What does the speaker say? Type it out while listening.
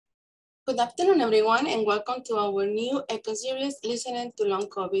Good afternoon, everyone, and welcome to our new eco-series, Listening to Long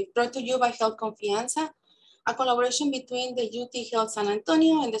COVID, brought to you by Health Confianza, a collaboration between the UT Health San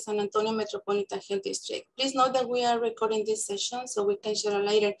Antonio and the San Antonio Metropolitan Health District. Please note that we are recording this session so we can share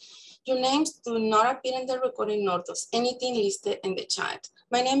later. Your names do not appear in the recording nor does anything listed in the chat.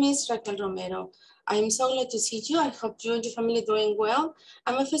 My name is Raquel Romero. I am so glad to see you. I hope you and your family doing well.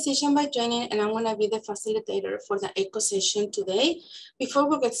 I'm a physician by training, and I'm gonna be the facilitator for the echo session today. Before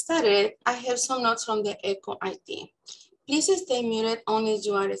we get started, I have some notes from the echo IT. Please stay muted only as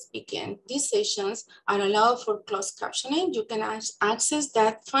you are speaking. These sessions are allowed for closed captioning. You can access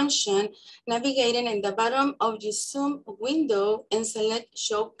that function navigating in the bottom of your Zoom window and select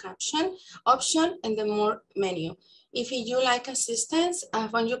Show Caption option in the More menu. If you like assistance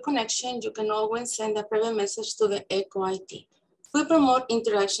on your connection, you can always send a private message to the Echo IT. We promote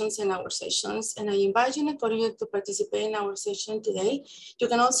interactions in our sessions, and I invite you and encourage you to participate in our session today. You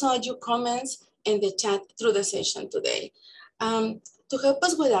can also add your comments in the chat through the session today. To help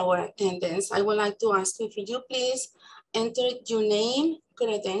us with our attendance, I would like to ask you if you please enter your name,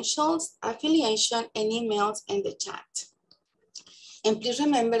 credentials, affiliation, and emails in the chat. And please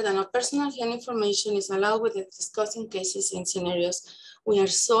remember that no personal health information is allowed with the discussing cases and scenarios. We are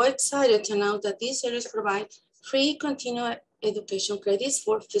so excited to know that this series provides free continuing education credits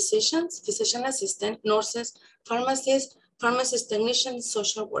for physicians, physician assistants, nurses, pharmacists, pharmacist technicians,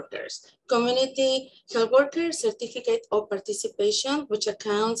 social workers, community health workers, certificate of participation, which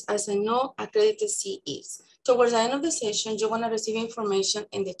accounts as a no accredited CEs. Towards the end of the session, you're gonna receive information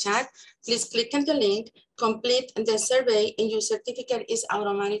in the chat. Please click on the link, complete the survey, and your certificate is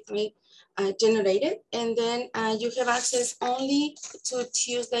automatically generated. And then you have access only to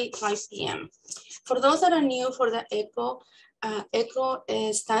Tuesday, 5 p.m. For those that are new for the ECHO,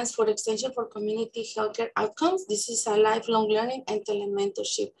 ECHO stands for Extension for Community Healthcare Outcomes. This is a lifelong learning and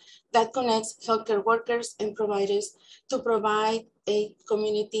telementorship that connects healthcare workers and providers to provide a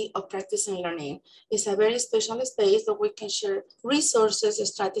community of practice and learning. It's a very special space that we can share resources and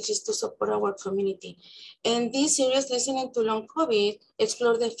strategies to support our community. And this series, Listening to Long COVID,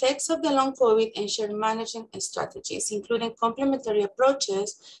 explore the effects of the long COVID and share management strategies, including complementary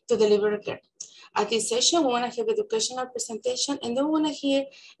approaches to deliver care. At this session, we want to have educational presentation, and then we want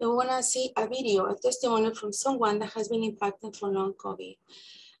to see a video, a testimonial from someone that has been impacted for long COVID.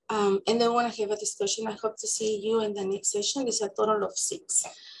 And then we want to have a discussion. I hope to see you in the next session. There's a total of 6.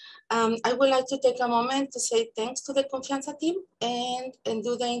 I would like to take a moment to say thanks to the Confianza team and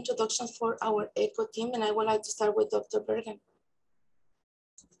do the introduction for our ECHO team. And I would like to start with Dr. Bergen.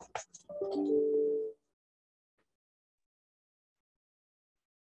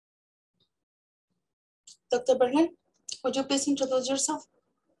 Dr. Bergen, would you please introduce yourself?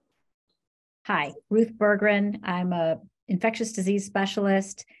 Hi, Ruth Berggren. I'm an infectious disease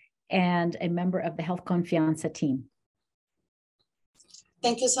specialist and a member of the Health Confianza team.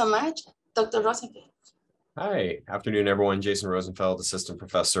 Thank you so much. Dr. Rosenfeld. Hi, afternoon, everyone. Jason Rosenfeld, Assistant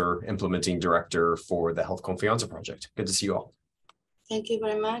Professor, Implementing Director for the Health Confianza Project. Good to see you all. Thank you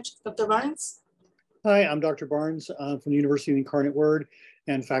very much. Dr. Barnes. Hi, I'm Dr. Barnes from the University of the Incarnate Word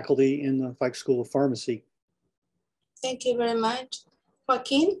and faculty in the Fike School of Pharmacy. Thank you very much.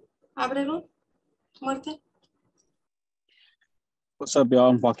 Joaquin Abrego Muerte. What's up, y'all?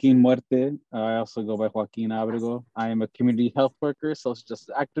 I'm Joaquin Muerte. I also go by Joaquin Abrego. I am a community health worker, social justice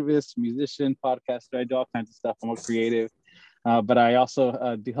activist, musician, podcaster. I do all kinds of stuff. I'm a creative. But I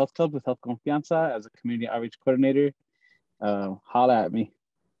also do health club with Health Confianza as a community outreach coordinator. Holla at me.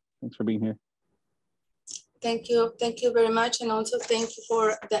 Thanks for being here. Thank you very much. And also thank you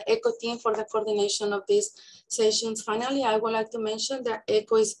for the ECHO team for the coordination of these sessions. Finally, I would like to mention that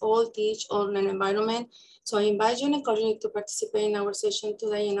ECHO is all teach, all learn environment. So I invite you and encourage you to participate in our session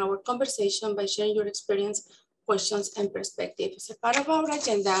today in our conversation by sharing your experience, questions, and perspective. As a part of our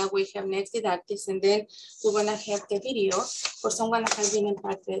agenda, we have next didactics, and then we're gonna have the video for someone that has been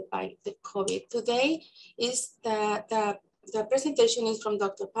impacted by the COVID. Today is the presentation is from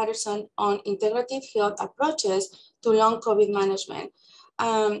Dr. Patterson on integrative health approaches to long COVID management.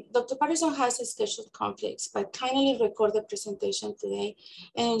 Dr. Patterson has scheduled conflicts, but kindly record the presentation today.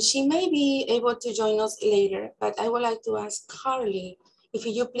 And she may be able to join us later, but I would like to ask Carly, if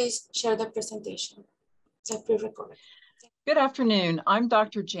you please share the presentation. It's a pre-recorded. Good afternoon. I'm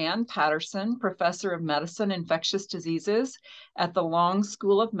Dr. Jan Patterson, Professor of Medicine Infectious Diseases at the Long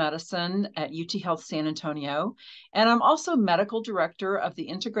School of Medicine at UT Health San Antonio, and I'm also Medical Director of the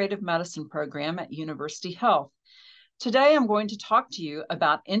Integrative Medicine Program at University Health. Today, I'm going to talk to you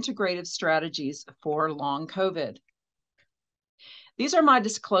about integrative strategies for long COVID. These are my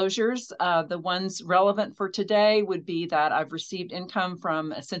disclosures. The ones relevant for today would be that I've received income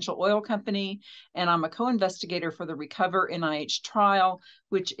from Essential Oil Company, and I'm a co-investigator for the Recover NIH trial,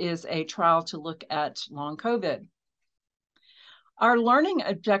 which is a trial to look at long COVID. Our learning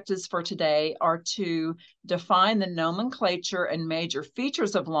objectives for today are to define the nomenclature and major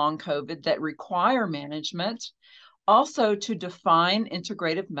features of long COVID that require management, also to define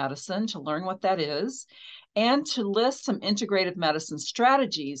integrative medicine, to learn what that is, and to list some integrative medicine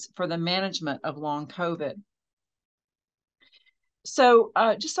strategies for the management of long COVID. So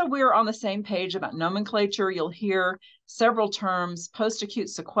just so we're on the same page about nomenclature, you'll hear several terms: post-acute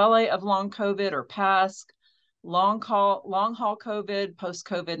sequelae of long COVID or PASC, long haul COVID,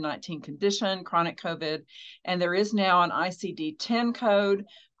 post-COVID-19 condition, chronic COVID, and there is now an ICD-10 code,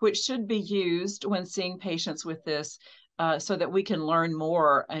 which should be used when seeing patients with this so that we can learn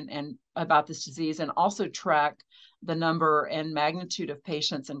more and about this disease and also track the number and magnitude of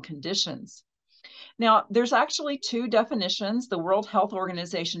patients and conditions. Now, there's actually two definitions: the World Health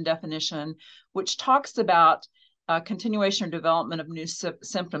Organization definition, which talks about continuation or development of new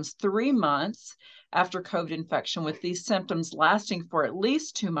symptoms 3 months after COVID infection, with these symptoms lasting for at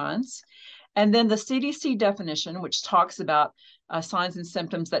least 2 months. And then the CDC definition, which talks about signs and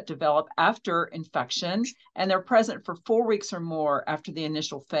symptoms that develop after infection, and they're present for 4 weeks or more after the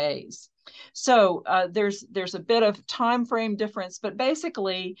initial phase. So there's a bit of time frame difference, but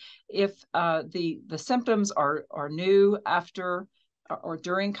basically, if the symptoms are new after or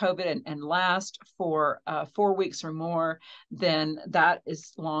during COVID and last for 4 weeks or more, then that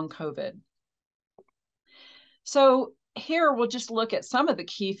is long COVID. So here we'll just look at some of the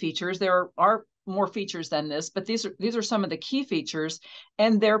key features. There are more features than this, but these are some of the key features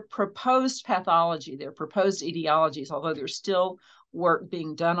and their proposed pathology, their proposed etiologies, although there's still work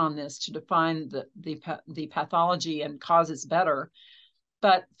being done on this to define the pathology and causes better.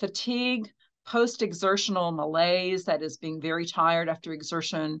 But fatigue, post-exertional malaise, that is being very tired after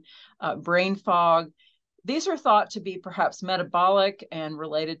exertion, brain fog, these are thought to be perhaps metabolic and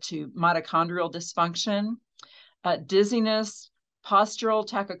related to mitochondrial dysfunction. Dizziness, postural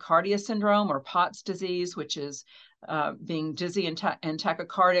tachycardia syndrome, or POTS disease, which is being dizzy and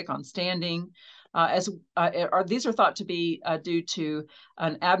tachycardic on standing. These are thought to be due to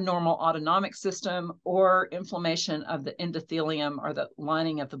an abnormal autonomic system or inflammation of the endothelium, or the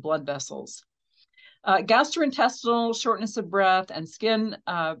lining of the blood vessels. Gastrointestinal shortness of breath and skin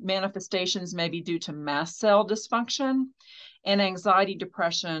manifestations may be due to mast cell dysfunction, and anxiety,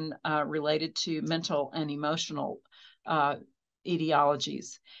 depression related to mental and emotional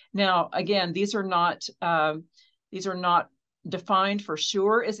etiologies. Now, again, these are not defined for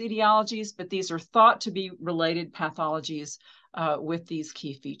sure as etiologies, but these are thought to be related pathologies with these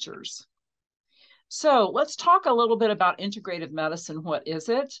key features. So let's talk a little bit about integrative medicine. What is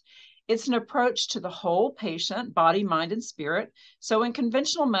it? It's an approach to the whole patient, body, mind, and spirit. So in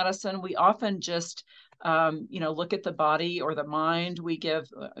conventional medicine, we often just look at the body or the mind. We give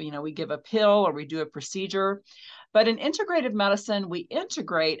a pill or we do a procedure. But in integrative medicine, we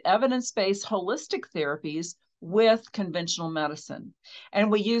integrate evidence-based holistic therapies with conventional medicine.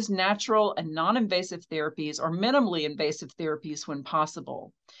 And we use natural and non-invasive therapies or minimally invasive therapies when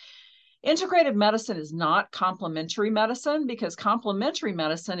possible. Integrative medicine is not complementary medicine, because complementary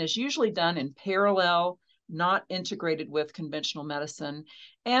medicine is usually done in parallel, not integrated with conventional medicine.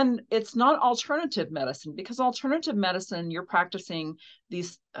 And it's not alternative medicine, because alternative medicine, you're practicing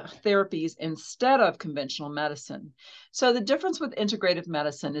these therapies instead of conventional medicine. So the difference with integrative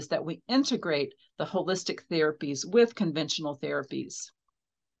medicine is that we integrate the holistic therapies with conventional therapies.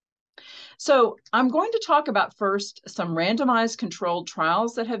 So I'm going to talk about first some randomized controlled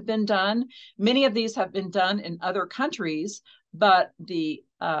trials that have been done. Many of these have been done in other countries, but the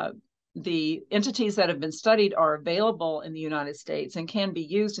entities that have been studied are available in the United States and can be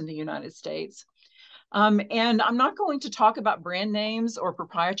used in the United States. And I'm not going to talk about brand names or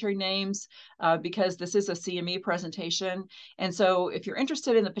proprietary names because this is a CME presentation. And so if you're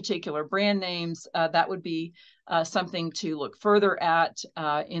interested in the particular brand names, that would be something to look further at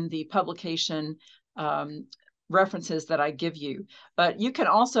in the publication references that I give you. But you can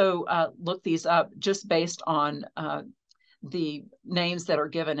also look these up just based on the names that are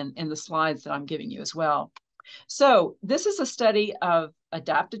given in the slides that I'm giving you as well. So this is a study of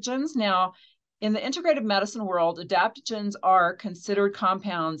adaptogens. Now, in the integrative medicine world, adaptogens are considered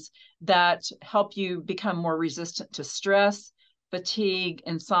compounds that help you become more resistant to stress, fatigue,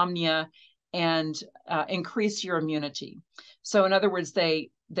 insomnia, and increase your immunity. So in other words,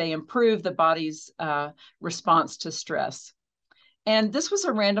 they improve the body's response to stress. And this was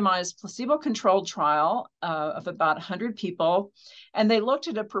a randomized placebo-controlled trial of about 100 people. And they looked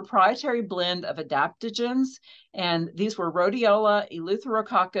at a proprietary blend of adaptogens. And these were rhodiola,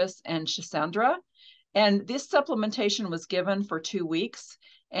 eleutherococcus, and schisandra. And this supplementation was given for 2 weeks.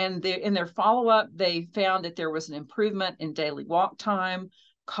 And in their follow-up, they found that there was an improvement in daily walk time,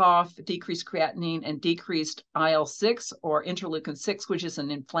 cough, decreased creatinine, and decreased IL-6 or interleukin-6, which is an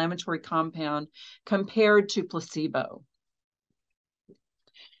inflammatory compound, compared to placebo.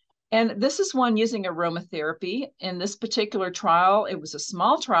 And this is one using aromatherapy. In this particular trial, it was a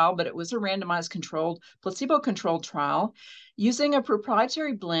small trial, but it was a randomized controlled, placebo-controlled trial using a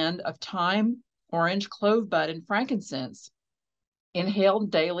proprietary blend of thyme, orange, clove bud, and frankincense,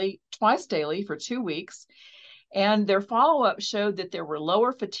 inhaled daily, twice daily for 2 weeks. And their follow-up showed that there were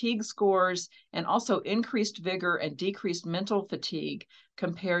lower fatigue scores and also increased vigor and decreased mental fatigue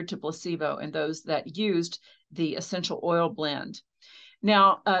compared to placebo in those that used the essential oil blend.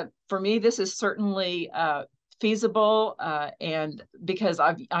 Now, for me, this is certainly feasible, and because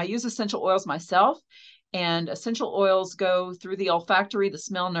I use essential oils myself, and essential oils go through the olfactory, the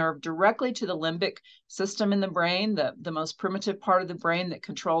smell nerve, directly to the limbic system in the brain, the most primitive part of the brain that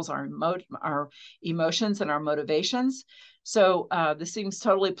controls our emotions and our motivations. So this seems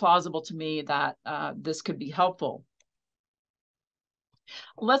totally plausible to me that this could be helpful.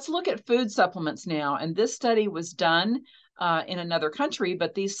 Let's look at food supplements now. And this study was done in another country,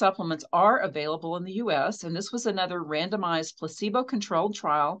 but these supplements are available in the US. And this was another randomized placebo-controlled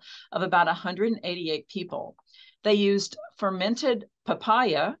trial of about 188 people. They used fermented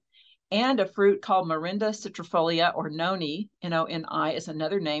papaya and a fruit called Morinda citrifolia, or noni, N-O-N-I is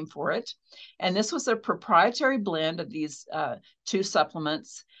another name for it. And this was a proprietary blend of these 2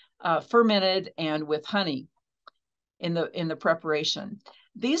 supplements, fermented and with honey in the preparation.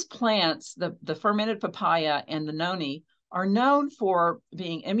 These plants, the fermented papaya and the noni, are known for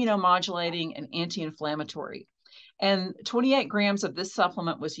being immunomodulating and anti-inflammatory. And 28 grams of this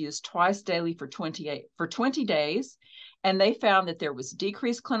supplement was used twice daily for 20 days. And they found that there was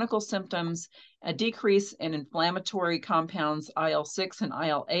decreased clinical symptoms, a decrease in inflammatory compounds IL-6 and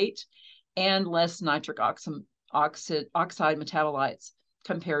IL-8, and less nitric oxide metabolites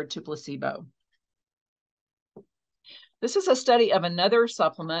compared to placebo. This is a study of another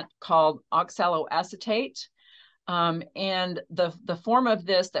supplement called oxaloacetate. And the form of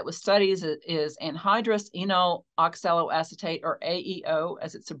this that was studied is anhydrous enol oxaloacetate, or AEO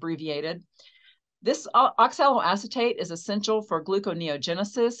as it's abbreviated. This oxaloacetate is essential for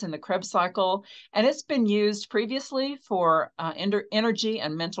gluconeogenesis in the Krebs cycle, and it's been used previously for energy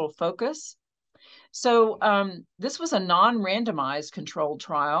and mental focus. So this was a non-randomized controlled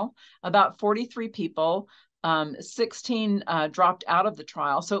trial, about 43 people. 16 dropped out of the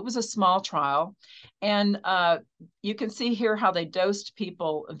trial. So it was a small trial. And you can see here how they dosed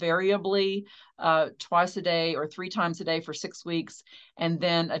people variably twice a day or 3 times a day for 6 weeks, and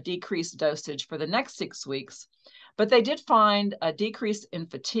then a decreased dosage for the next 6 weeks. But they did find a decrease in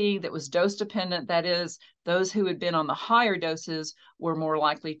fatigue that was dose dependent. That is, those who had been on the higher doses were more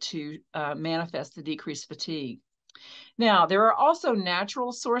likely to manifest the decreased fatigue. Now, there are also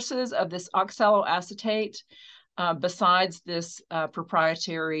natural sources of this oxaloacetate besides this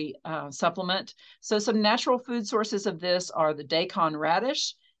proprietary supplement. So some natural food sources of this are the daikon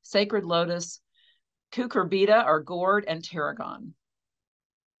radish, sacred lotus, cucurbita or gourd, and tarragon.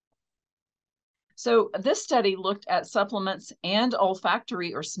 So this study looked at supplements and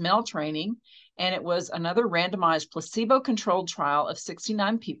olfactory or smell training, and it was another randomized placebo-controlled trial of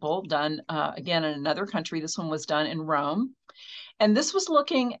 69 people done, again, in another country. This one was done in Rome. And this was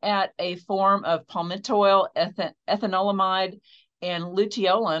looking at a form of palmitoyl ethanolamide and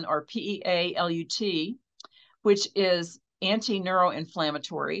luteolin, or PEA-LUT, which is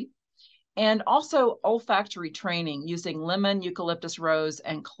anti-neuroinflammatory, and also olfactory training using lemon, eucalyptus rose,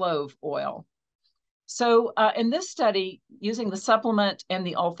 and clove oil. So in this study, using the supplement and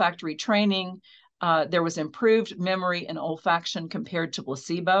the olfactory training, there was improved memory and olfaction compared to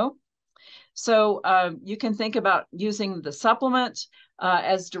placebo. So you can think about using the supplement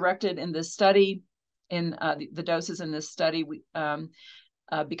as directed in this study, in the doses in this study,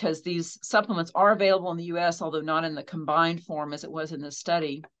 because these supplements are available in the US, although not in the combined form as it was in this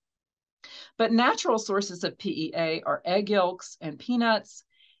study. But natural sources of PEA are egg yolks and peanuts,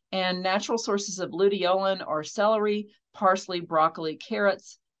 and natural sources of luteolin are celery, parsley, broccoli,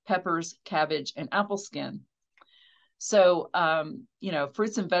 carrots, peppers, cabbage, and apple skin. So,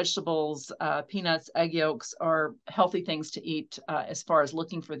 fruits and vegetables, peanuts, egg yolks are healthy things to eat as far as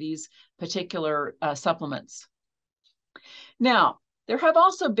looking for these particular supplements. Now, There have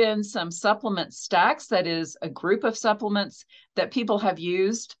also been some supplement stacks, that is a group of supplements that people have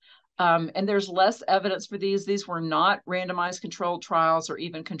used. And there's less evidence for these. These were not randomized controlled trials or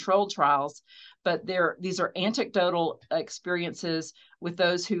even controlled trials, but these are anecdotal experiences with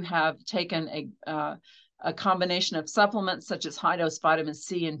those who have taken a combination of supplements such as high-dose vitamin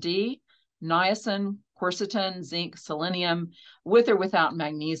C and D, niacin, quercetin, zinc, selenium, with or without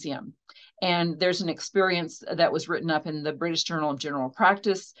magnesium. And there's an experience that was written up in the British Journal of General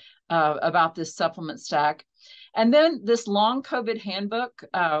Practice about this supplement stack. And then this long COVID handbook,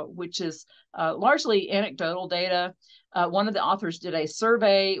 which is largely anecdotal data. One of the authors did a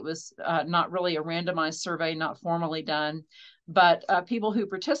survey. It was not really a randomized survey, not formally done, but people who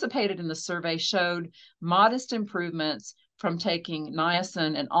participated in the survey showed modest improvements from taking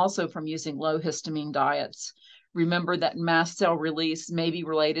niacin and also from using low histamine diets. Remember that mast cell release may be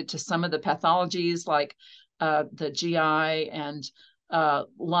related to some of the pathologies like the GI and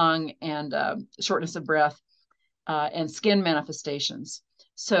lung and shortness of breath and skin manifestations.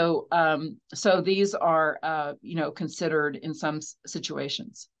 So these are, considered in some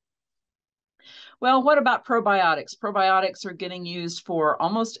situations. Well, what about probiotics? Probiotics are getting used for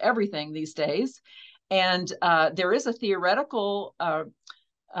almost everything these days. And there is a theoretical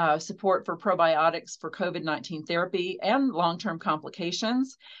support for probiotics for COVID-19 therapy and long-term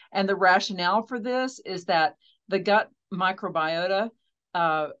complications. And the rationale for this is that the gut microbiota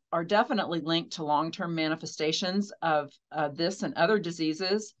are definitely linked to long-term manifestations of this and other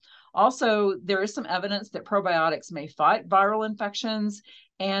diseases. Also, there is some evidence that probiotics may fight viral infections,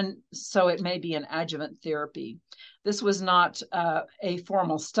 and so it may be an adjuvant therapy. This was not a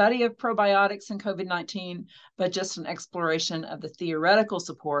formal study of probiotics in COVID-19, but just an exploration of the theoretical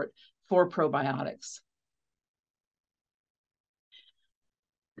support for probiotics.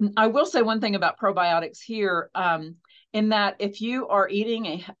 I will say one thing about probiotics here, in that if you are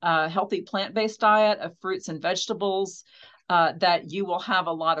eating a healthy plant-based diet of fruits and vegetables, that you will have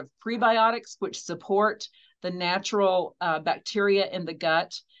a lot of prebiotics which support the natural bacteria in the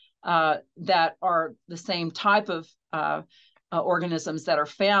gut that are the same type of organisms that are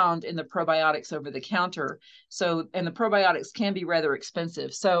found in the probiotics over the counter. So, and the probiotics can be rather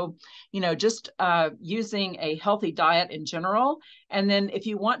expensive. So, just using a healthy diet in general. And then if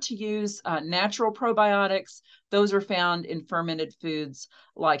you want to use natural probiotics, those are found in fermented foods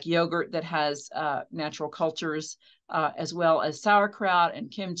like yogurt that has natural cultures, as well as sauerkraut and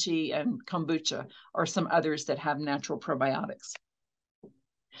kimchi and kombucha, or some others that have natural probiotics.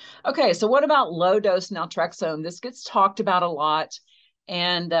 Okay, so what about low-dose naltrexone? This gets talked about a lot.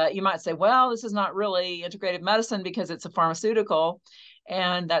 And you might say, well, this is not really integrative medicine because it's a pharmaceutical.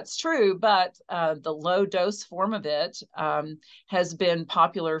 And that's true, but the low-dose form of it has been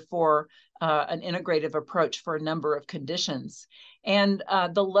popular for an integrative approach for a number of conditions. And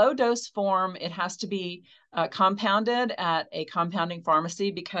the low-dose form, it has to be compounded at a compounding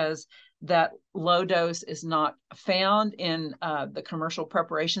pharmacy because that low dose is not found in the commercial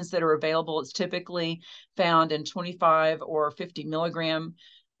preparations that are available. It's typically found in 25 or 50 milligram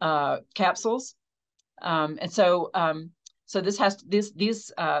capsules. And so this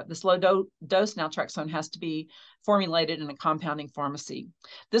low dose naltrexone has to be formulated in a compounding pharmacy.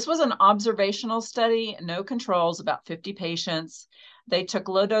 This was an observational study, no controls, about 50 patients. They took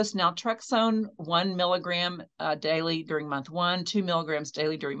low-dose naltrexone 1 milligram daily during month 1, 2 milligrams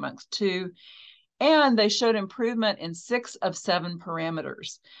daily during month 2, and they showed improvement in 6 of 7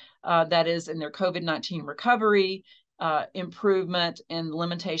 parameters. That is, in their COVID-19 recovery, improvement in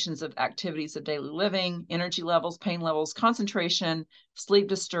limitations of activities of daily living, energy levels, pain levels, concentration, sleep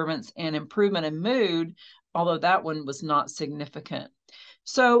disturbance, and improvement in mood, although that one was not significant.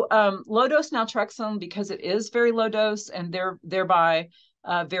 So low-dose naltrexone, because it is very low dose and thereby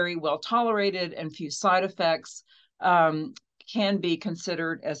very well tolerated and few side effects, can be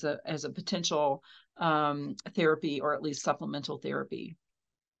considered as a potential therapy, or at least supplemental therapy.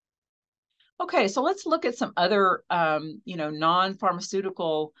 Okay, so let's look at some other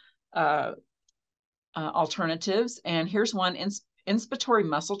non-pharmaceutical alternatives. And here's one: inspiratory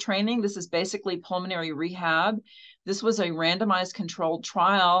muscle training. This is basically pulmonary rehab. This was a randomized controlled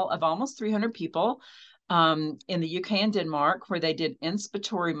trial of almost 300 people in the UK and Denmark, where they did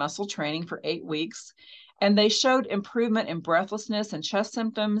inspiratory muscle training for 8 weeks. And they showed improvement in breathlessness and chest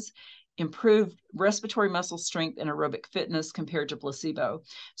symptoms, improved respiratory muscle strength and aerobic fitness compared to placebo.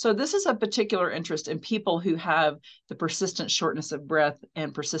 So this is of particular interest in people who have the persistent shortness of breath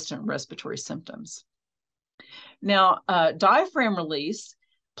and persistent respiratory symptoms. Now, diaphragm release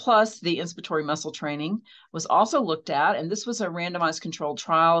plus the inspiratory muscle training was also looked at, and this was a randomized controlled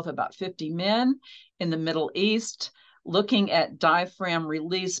trial of about 50 men in the Middle East, looking at diaphragm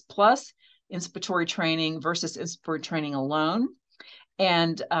release plus inspiratory training versus inspiratory training alone.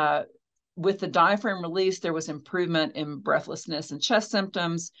 And with the diaphragm release, there was improvement in breathlessness and chest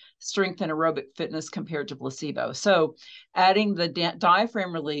symptoms, strength and aerobic fitness compared to placebo. So adding the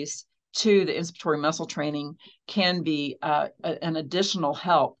diaphragm release to the inspiratory muscle training can be an additional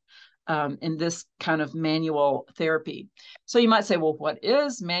help in this kind of manual therapy. So you might say, well, what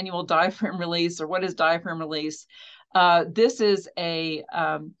is manual diaphragm release, or what is diaphragm release? This is a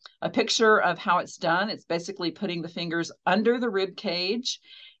picture of how it's done. It's basically putting the fingers under the rib cage,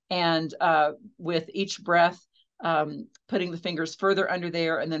 and with each breath, putting the fingers further under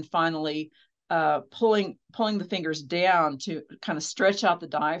there, and then finally pulling the fingers down to kind of stretch out the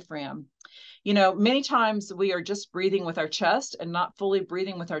diaphragm. You know, many times we are just breathing with our chest and not fully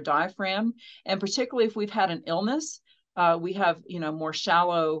breathing with our diaphragm. And particularly if we've had an illness, we have, you know, more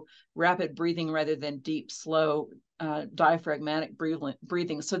shallow, rapid breathing rather than deep, slow, diaphragmatic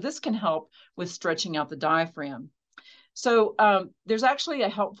breathing. So this can help with stretching out the diaphragm. So there's actually a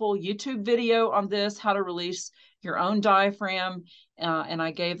helpful YouTube video on this, how to release your own diaphragm. And I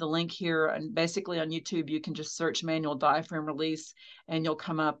gave the link here. And basically on YouTube, you can just search manual diaphragm release, and you'll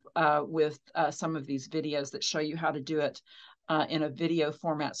come up with some of these videos that show you how to do it in a video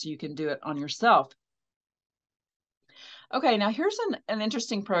format, so you can do it on yourself. Okay, now here's an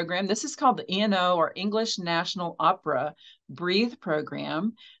interesting program. This is called the ENO, or English National Opera Breathe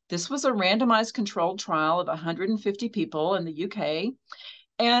program. This was a randomized controlled trial of 150 people in the UK.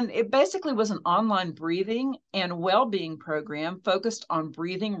 And it basically was an online breathing and well-being program focused on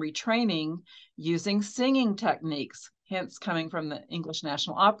breathing retraining using singing techniques, hence coming from the English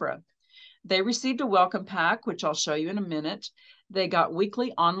National Opera. They received a welcome pack, which I'll show you in a minute. They got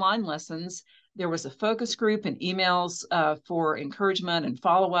weekly online lessons. There was a focus group and emails for encouragement and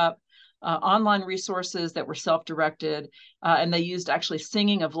follow-up, online resources that were self-directed, and they used actually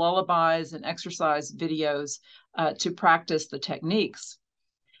singing of lullabies and exercise videos to practice the techniques.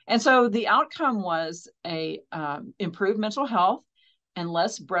 And so the outcome was improved mental health and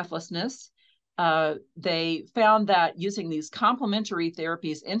less breathlessness. They found that using these complementary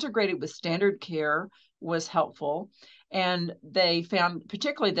therapies integrated with standard care was helpful. And they found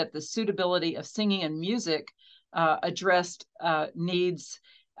particularly that the suitability of singing and music addressed needs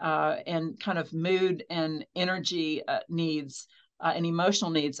and kind of mood and energy needs and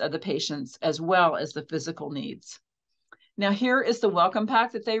emotional needs of the patients, as well as the physical needs. Now, here is the welcome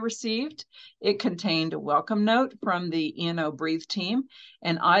pack that they received. It contained a welcome note from the ENO Breathe team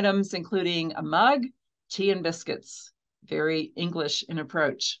and items including a mug, tea, and biscuits. Very English in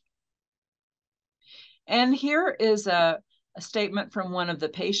approach. And here is a statement from one of the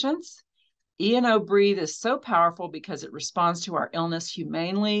patients. ENO Breathe is so powerful because it responds to our illness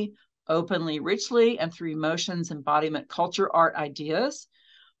humanely, openly, richly, and through emotions, embodiment, culture, art, ideas.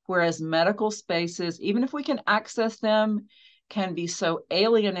 Whereas medical spaces, even if we can access them, can be so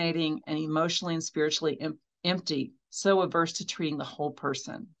alienating and emotionally and spiritually empty, so averse to treating the whole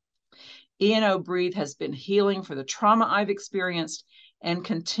person. ENO Breathe has been healing for the trauma I've experienced and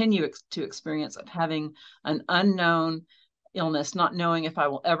continue to experience of having an unknown illness, not knowing if I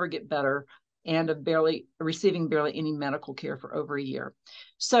will ever get better, and of receiving barely any medical care for over a year.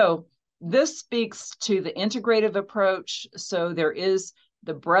 So this speaks to the integrative approach. So there is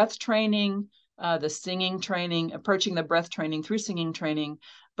the breath training, the singing training, approaching the breath training through singing training,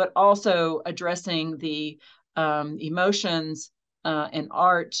 but also addressing the emotions and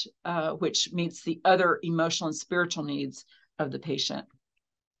art, which meets the other emotional and spiritual needs of the patient.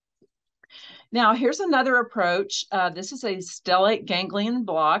 Now, here's another approach. This is a stellate ganglion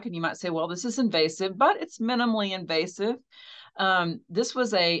block, and you might say, well, this is invasive, but it's minimally invasive. This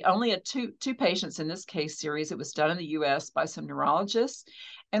was only two patients in this case series. It was done in the US by some neurologists.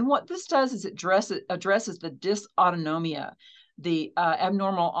 And what this does is it addresses the dysautonomia, the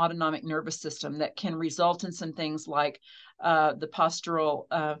abnormal autonomic nervous system that can result in some things like the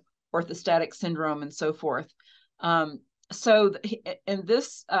postural orthostatic syndrome and so forth. So in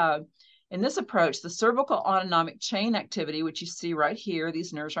this approach, the cervical autonomic chain activity, which you see right here,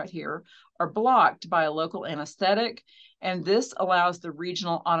 these nerves right here, are blocked by a local anesthetic, and this allows the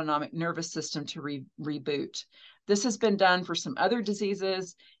regional autonomic nervous system to reboot. This has been done for some other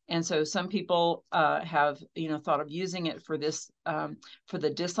diseases, and so some people have thought of using it for this for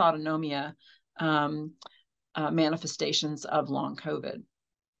the dysautonomia manifestations of long COVID.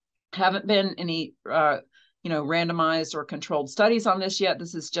 Haven't been any randomized or controlled studies on this yet.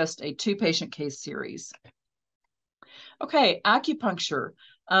 This is just a 2-patient case series. Okay, acupuncture.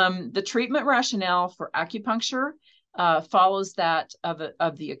 The treatment rationale for acupuncture follows that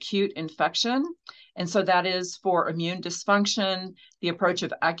of the acute infection. And so that is for immune dysfunction. The approach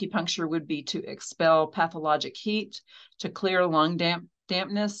of acupuncture would be to expel pathologic heat, to clear lung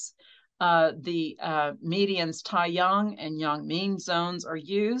dampness. The medians Tai Yang and Yang Ming zones are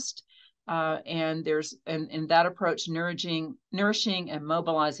used. And there's in that approach nourishing and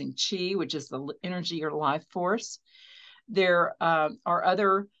mobilizing qi, which is the energy or life force. There are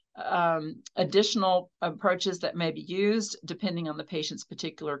other additional approaches that may be used depending on the patient's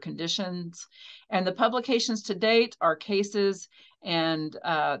particular conditions. And the publications to date are cases and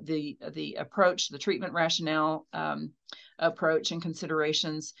the approach, the treatment rationale approach and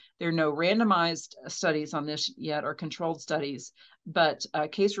considerations. There are no randomized studies on this yet or controlled studies, but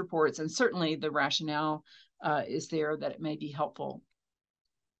case reports, and certainly the rationale is there that it may be helpful.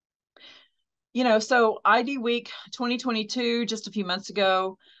 You know, so ID Week 2022, just a few months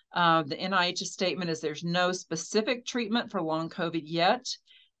ago, the NIH's statement is there's no specific treatment for long COVID yet.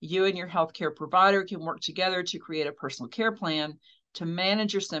 You and your healthcare provider can work together to create a personal care plan to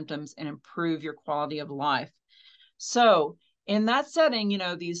manage your symptoms and improve your quality of life. So in that setting, you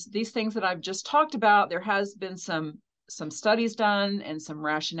know, these things that I've just talked about, there has been some studies done and some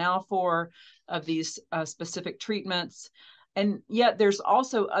rationale for of these specific treatments. And yet there's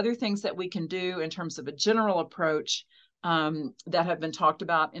also other things that we can do in terms of a general approach that have been talked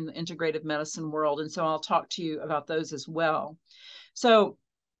about in the integrative medicine world. And so I'll talk to you about those as well. So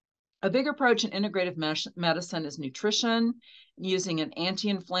a big approach in integrative medicine is nutrition, using an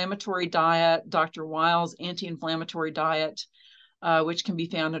anti-inflammatory diet, Dr. Weil's anti-inflammatory diet, which can be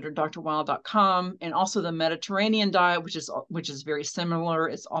found under drweil.com, and also the Mediterranean diet, which is very similar.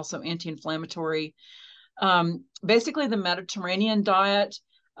 It's also anti-inflammatory. Basically, the Mediterranean diet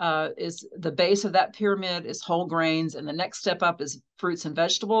is the base of that pyramid is whole grains, and the next step up is fruits and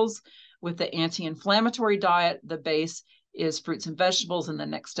vegetables. With the anti-inflammatory diet, the base is fruits and vegetables, and the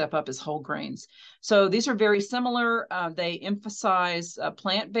next step up is whole grains. So these are very similar. They emphasize a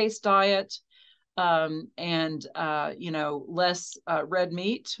plant-based diet and you know, less red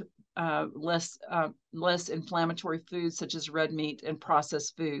meat, less inflammatory foods such as red meat and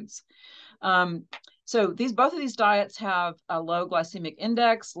processed foods. So both of these diets have a low glycemic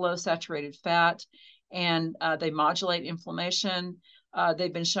index, low saturated fat, and they modulate inflammation.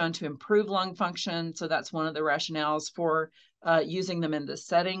 They've been shown to improve lung function. So that's one of the rationales for using them in this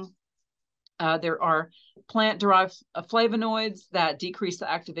setting. There are plant-derived flavonoids that decrease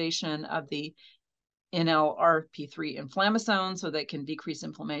the activation of the NLRP3 inflammasome, so they can decrease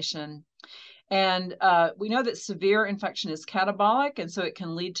inflammation. And we know that severe infection is catabolic, and so it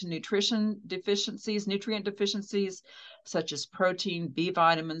can lead to nutrient deficiencies, such as protein, B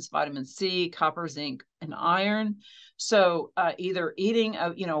vitamins, vitamin C, copper, zinc, and iron. So either eating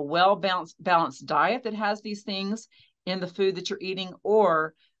a well-balanced diet that has these things in the food that you're eating,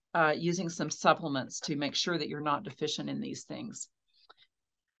 or using some supplements to make sure that you're not deficient in these things.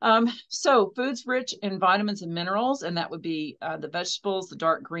 So foods rich in vitamins and minerals, and that would be the vegetables, the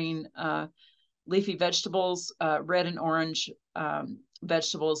dark green leafy vegetables, red and orange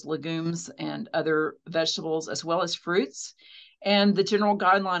vegetables, legumes, and other vegetables, as well as fruits. And the general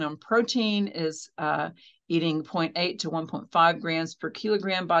guideline on protein is eating 0.8 to 1.5 grams per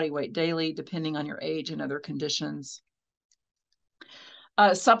kilogram body weight daily, depending on your age and other conditions.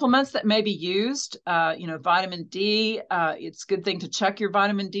 Supplements that may be used, vitamin D, it's a good thing to check your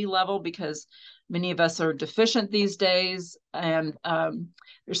vitamin D level because many of us are deficient these days. And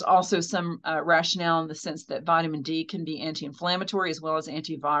there's also some rationale in the sense that vitamin D can be anti-inflammatory as well as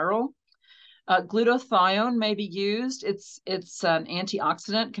antiviral. Glutathione may be used. It's an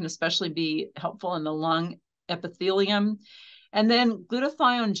antioxidant, can especially be helpful in the lung epithelium. And then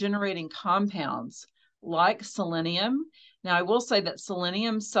glutathione generating compounds like selenium. Now, I will say that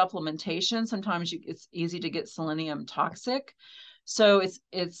selenium supplementation, sometimes it's easy to get selenium toxic. So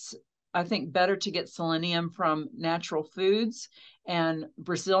it's I think better to get selenium from natural foods, and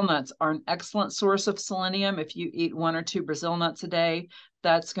Brazil nuts are an excellent source of selenium. If you eat 1 or 2 Brazil nuts a day,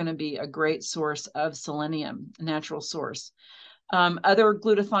 that's going to be a great source of selenium, a natural source. Other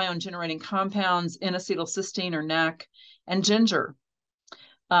glutathione generating compounds, N-acetylcysteine or NAC, and ginger.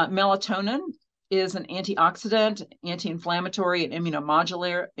 Melatonin is an antioxidant, anti-inflammatory, and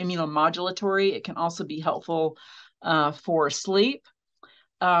immunomodulatory. It can also be helpful for sleep.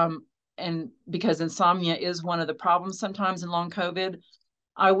 And because insomnia is one of the problems sometimes in long COVID.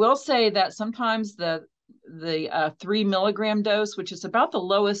 I will say that sometimes the 3 milligram dose, which is about the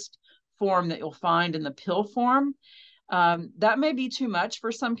lowest form that you'll find in the pill form, that may be too much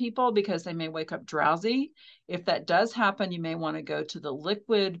for some people because they may wake up drowsy. If that does happen, you may want to go to the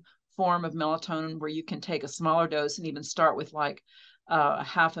liquid form of melatonin where you can take a smaller dose and even start with like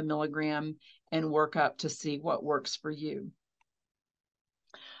 0.5 milligram and work up to see what works for you.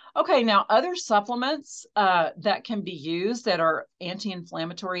 Okay, now other supplements that can be used that are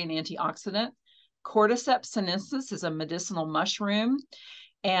anti-inflammatory and antioxidant. Cordyceps sinensis is a medicinal mushroom.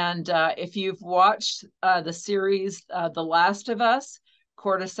 And if you've watched the series The Last of Us,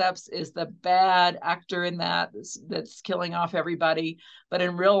 Cordyceps is the bad actor in that's killing off everybody. But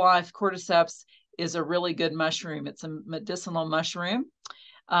in real life, Cordyceps is a really good mushroom. It's a medicinal mushroom.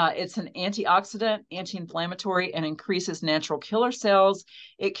 It's an antioxidant, anti-inflammatory, and increases natural killer cells.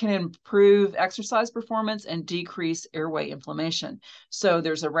 It can improve exercise performance and decrease airway inflammation. So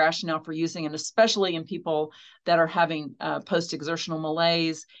there's a rationale for using it, especially in people that are having post-exertional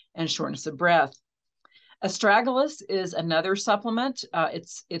malaise and shortness of breath. Astragalus is another supplement.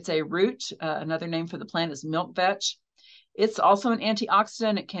 It's a root. Another name for the plant is milk vetch. It's also an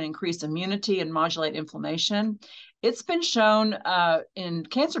antioxidant. It can increase immunity and modulate inflammation. It's been shown in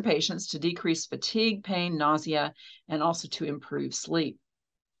cancer patients to decrease fatigue, pain, nausea, and also to improve sleep.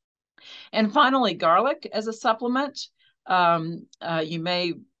 And finally, garlic as a supplement. You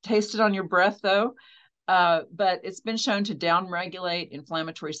may taste it on your breath, though, but it's been shown to downregulate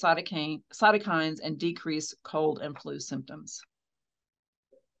inflammatory cytokines and decrease cold and flu symptoms.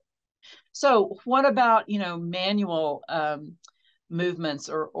 So what about, manual movements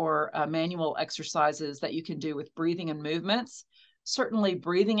or manual exercises that you can do with breathing and movements? Certainly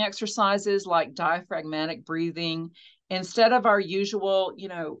breathing exercises like diaphragmatic breathing, instead of our usual,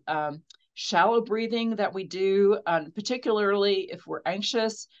 shallow breathing that we do, particularly if we're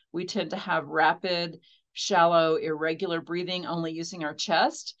anxious, we tend to have rapid, shallow, irregular breathing, only using our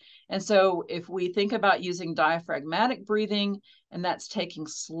chest. And so if we think about using diaphragmatic breathing, and that's taking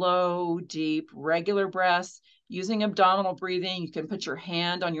slow, deep, regular breaths, using abdominal breathing, you can put your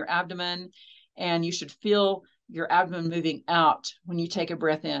hand on your abdomen and you should feel your abdomen moving out when you take a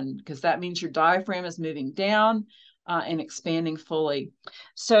breath in, because that means your diaphragm is moving down and expanding fully.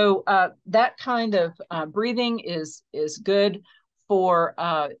 So that kind of breathing is good for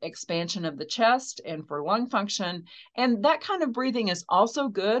expansion of the chest and for lung function. And that kind of breathing is also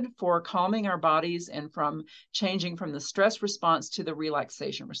good for calming our bodies and from changing from the stress response to the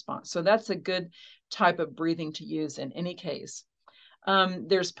relaxation response. So that's a good type of breathing to use in any case.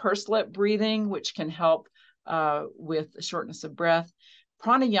 There's pursed lip breathing, which can help with shortness of breath.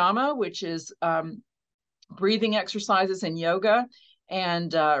 Pranayama, which is breathing exercises in yoga.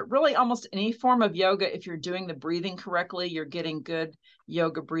 And really almost any form of yoga, if you're doing the breathing correctly, you're getting good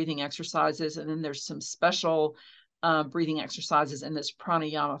yoga breathing exercises. And then there's some special breathing exercises in this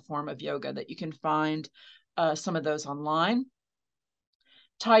pranayama form of yoga that you can find some of those online.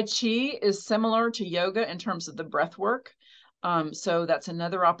 Tai Chi is similar to yoga in terms of the breath work. So that's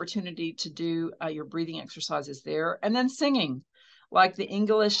another opportunity to do your breathing exercises there. And then singing, like the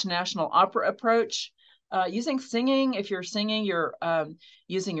English National Opera approach. Using singing, if you're singing, you're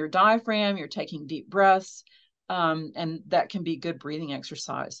using your diaphragm, you're taking deep breaths, and that can be good breathing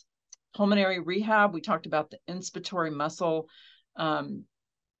exercise. Pulmonary rehab, we talked about the inspiratory muscle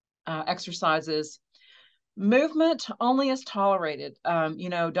exercises. Movement only is tolerated.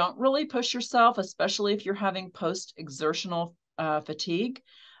 Don't really push yourself, especially if you're having post-exertional fatigue,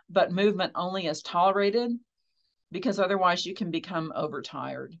 but movement only is tolerated because otherwise you can become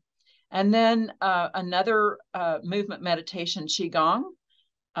overtired. And then another movement meditation, Qigong.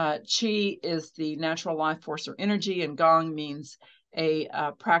 Qi is the natural life force or energy, and Gong means a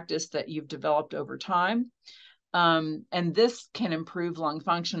practice that you've developed over time. And this can improve lung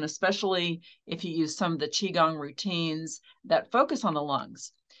function, especially if you use some of the Qigong routines that focus on the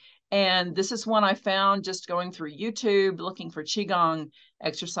lungs. And this is one I found just going through YouTube, looking for Qigong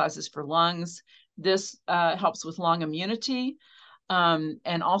exercises for lungs. This helps with lung immunity.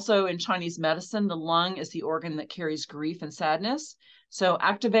 And also in Chinese medicine, the lung is the organ that carries grief and sadness. So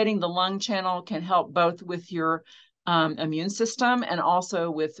activating the lung channel can help both with your immune system and also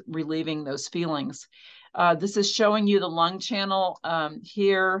with relieving those feelings. This is showing you the lung channel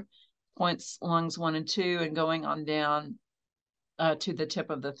here, points lungs 1 and 2 and going on down to the tip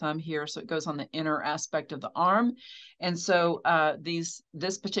of the thumb here. So it goes on the inner aspect of the arm. And so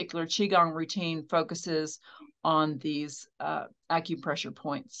this particular Qigong routine focuses on these acupressure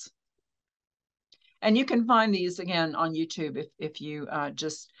points. And you can find these again on YouTube if you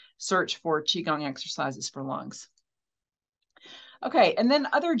just search for Qigong exercises for lungs. Okay, and then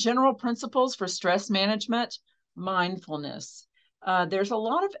other general principles for stress management, mindfulness. There's a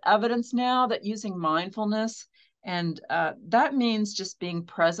lot of evidence now that using mindfulness, and that means just being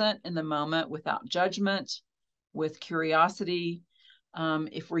present in the moment without judgment, with curiosity.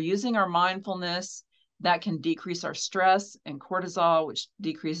 If we're using our mindfulness, That can decrease our stress, and cortisol, which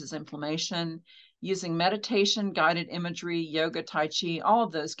decreases inflammation. Using meditation, guided imagery, yoga, tai chi, all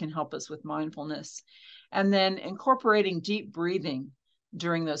of those can help us with mindfulness. And then incorporating deep breathing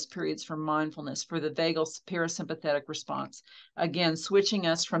during those periods for mindfulness for the vagal parasympathetic response. Again, switching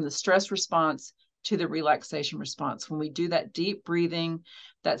us from the stress response to the relaxation response. When we do that deep breathing,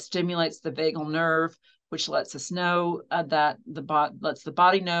 that stimulates the vagal nerve, which lets us know that lets the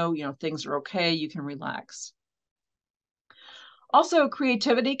body know, things are okay, you can relax. Also,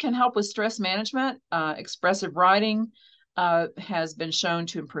 creativity can help with stress management. Expressive writing has been shown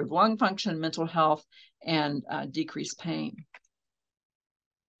to improve lung function, mental health, and decrease pain.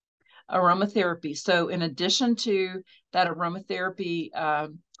 Aromatherapy. So in addition to that aromatherapy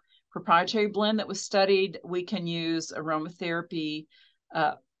proprietary blend that was studied, we can use aromatherapy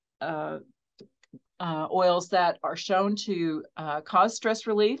oils that are shown to cause stress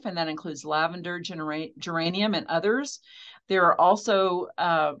relief, and that includes lavender, geranium, and others. There are also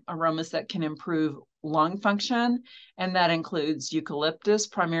aromas that can improve lung function, and that includes eucalyptus,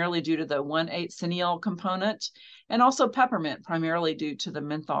 primarily due to the 1,8-cineol component, and also peppermint, primarily due to the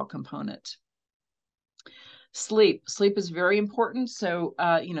menthol component. Sleep is very important. So,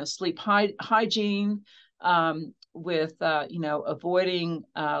 sleep hygiene, with, avoiding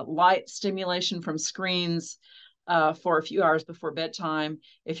light stimulation from screens for a few hours before bedtime.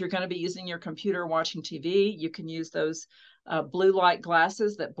 If you're going to be using your computer watching TV, you can use those blue light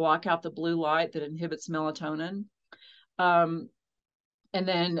glasses that block out the blue light that inhibits melatonin. And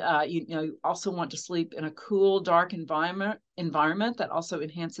then, you also want to sleep in a cool, dark environment that also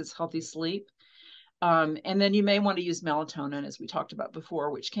enhances healthy sleep. And then you may want to use melatonin, as we talked about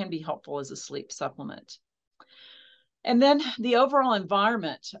before, which can be helpful as a sleep supplement. And then the overall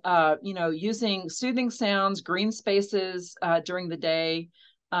environment, using soothing sounds, green spaces during the day,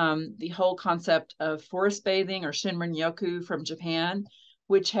 the whole concept of forest bathing, or Shinrin-yoku from Japan,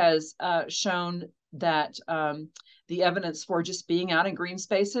 which has shown that the evidence for just being out in green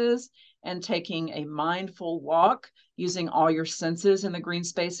spaces and taking a mindful walk, using all your senses in the green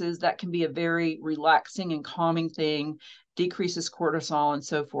spaces, that can be a very relaxing and calming thing, decreases cortisol and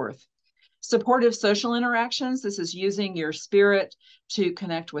so forth. Supportive social interactions. This is using your spirit to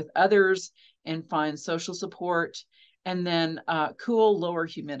connect with others and find social support. And then cool, lower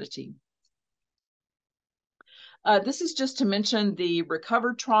humidity. This is just to mention the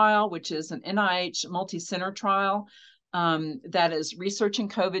RECOVER trial, which is an NIH multi-center trial that is researching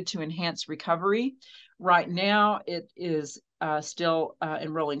COVID to enhance recovery. Right now, it is still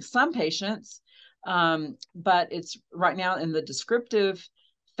enrolling some patients, but it's right now in the descriptive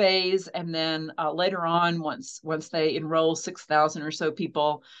phase, and then later on, once they enroll 6,000 or so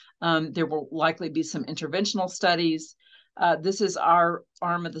people, there will likely be some interventional studies. This is our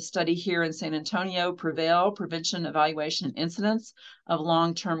arm of the study here in San Antonio, PREVAIL, Prevention, Evaluation, and Incidence of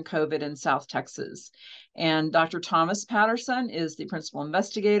Long-Term COVID in South Texas. And Dr. Thomas Patterson is the principal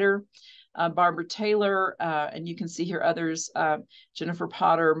investigator. Barbara Taylor, and you can see here others, Jennifer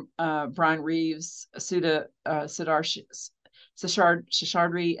Potter, Brian Reeves,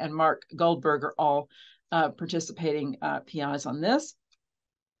 Seshardri, and Mark Goldberg are all participating PIs on this.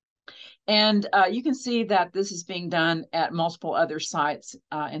 And you can see that this is being done at multiple other sites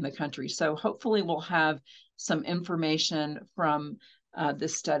in the country. So hopefully we'll have some information from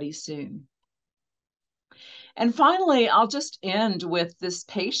this study soon. And finally, I'll just end with this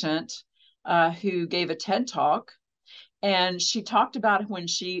patient who gave a TED Talk. And she talked about when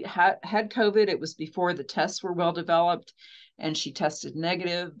she had COVID, it was before the tests were well developed, and she tested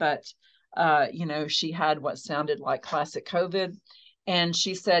negative, but she had what sounded like classic COVID. And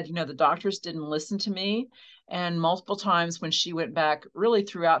she said, the doctors didn't listen to me. And multiple times when she went back, really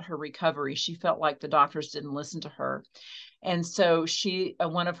throughout her recovery, she felt like the doctors didn't listen to her. And so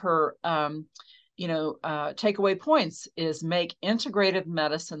one of her, takeaway points is make integrative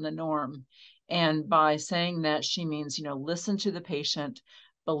medicine the norm. And by saying that, she means, listen to the patient,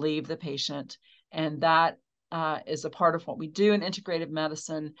 believe the patient. And that is a part of what we do in integrative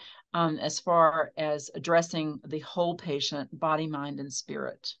medicine as far as addressing the whole patient, body, mind, and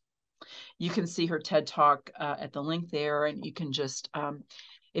spirit. You can see her TED Talk at the link there, and you can just,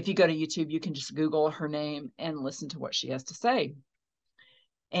 if you go to YouTube, you can just Google her name and listen to what she has to say.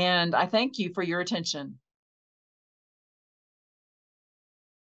 And I thank you for your attention.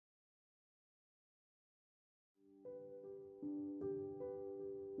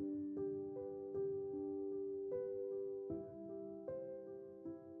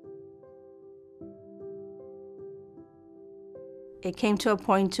 It came to a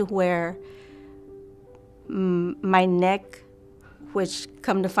point to where my neck, which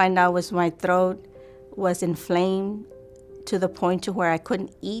come to find out was my throat, was inflamed to the point to where I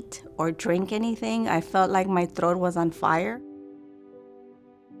couldn't eat or drink anything. I felt like my throat was on fire.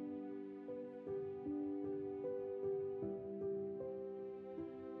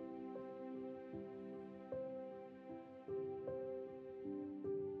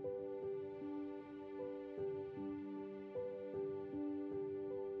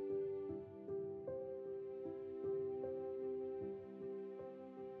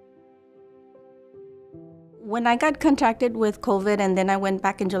 When I got contracted with COVID and then I went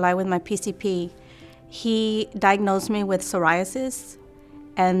back in July with my PCP, he diagnosed me with psoriasis,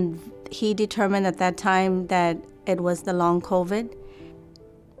 and he determined at that time that it was the long COVID.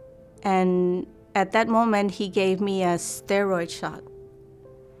 And at that moment, he gave me a steroid shot.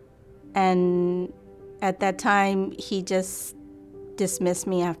 And at that time, he just dismissed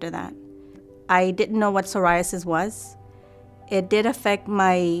me after that. I didn't know what psoriasis was. It did affect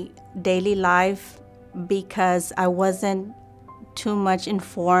my daily life because I wasn't too much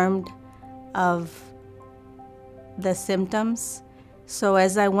informed of the symptoms. So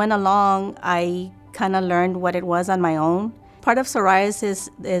as I went along, I kind of learned what it was on my own. Part of psoriasis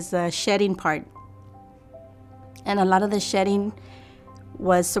is the shedding part. And a lot of the shedding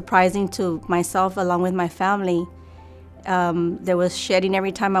was surprising to myself along with my family. There was shedding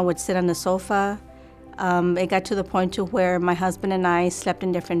every time I would sit on the sofa. It got to the point to where my husband and I slept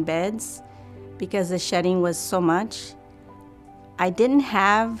in different beds because the shedding was so much. I didn't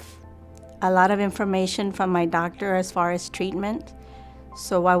have a lot of information from my doctor as far as treatment,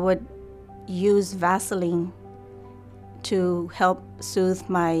 so I would use Vaseline to help soothe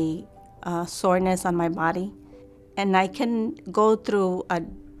my soreness on my body. And I can go through a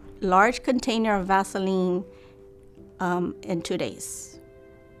large container of Vaseline in 2 days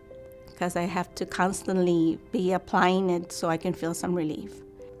because I have to constantly be applying it so I can feel some relief.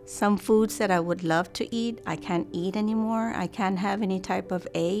 Some foods that I would love to eat, I can't eat anymore. I can't have any type of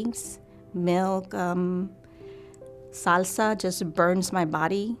eggs, milk, salsa just burns my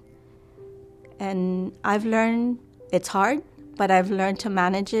body. And I've learned it's hard, but I've learned to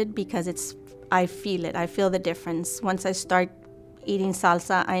manage it because I feel it. I feel the difference. Once I start eating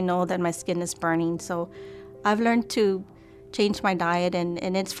salsa, I know that my skin is burning. So I've learned to change my diet,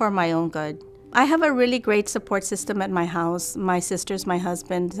 and it's for my own good. I have a really great support system at my house. My sisters, my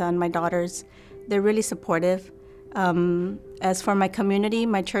husband, and my daughters, they're really supportive. As for my community,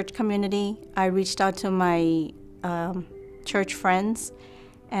 my church community, I reached out to my church friends,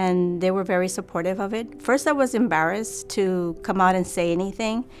 and they were very supportive of it. First, I was embarrassed to come out and say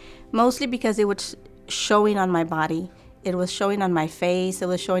anything, mostly because it was showing on my body. It was showing on my face, it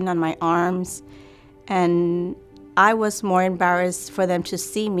was showing on my arms, and I was more embarrassed for them to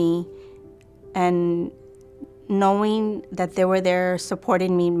see me, and knowing that they were there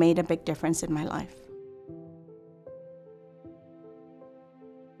supporting me made a big difference in my life.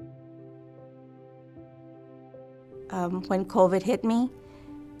 When COVID hit me,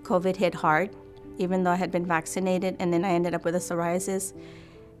 COVID hit hard, even though I had been vaccinated, and then I ended up with a psoriasis.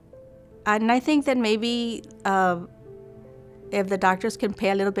 And I think that maybe if the doctors can pay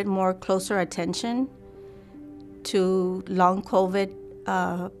a little bit more closer attention to long COVID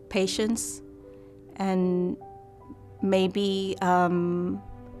patients, and maybe not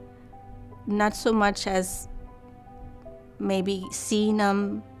so much as maybe seeing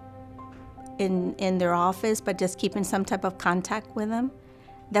them in their office, but just keeping some type of contact with them,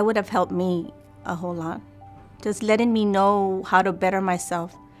 that would have helped me a whole lot. Just letting me know how to better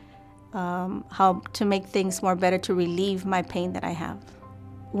myself, how to make things more better to relieve my pain that I have.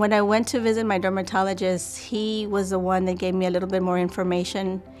 When I went to visit my dermatologist, he was the one that gave me a little bit more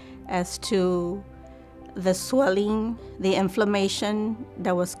information as to the swelling, the inflammation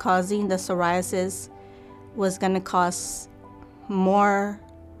that was causing the psoriasis was going to cause more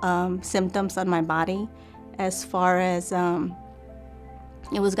symptoms on my body, as far as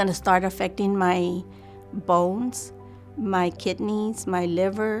it was going to start affecting my bones, my kidneys, my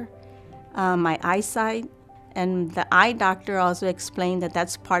liver, my eyesight. And the eye doctor also explained that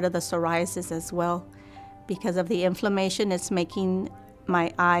that's part of the psoriasis as well. Because of the inflammation, it's making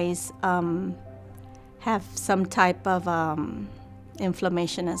my eyes have some type of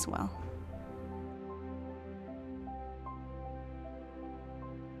inflammation as well.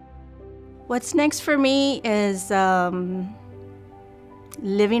 What's next for me is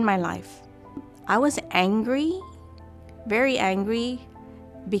living my life. I was angry, very angry,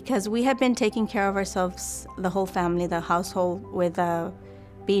 because we had been taking care of ourselves, the whole family, the household, with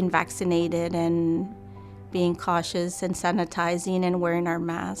being vaccinated and being cautious and sanitizing and wearing our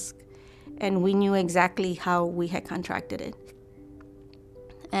mask. And we knew exactly how we had contracted it.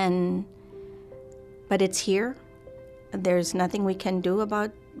 And but it's here. There's nothing we can do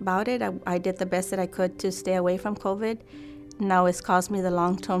about it. I did the best that I could to stay away from COVID. Now it's caused me the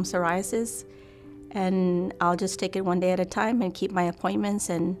long-term psoriasis, and I'll just take it one day at a time and keep my appointments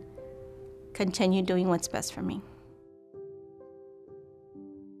and continue doing what's best for me.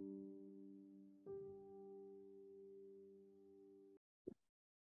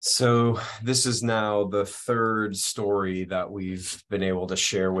 So this is now the third story that we've been able to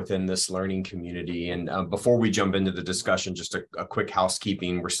share within this learning community. And before we jump into the discussion, just a quick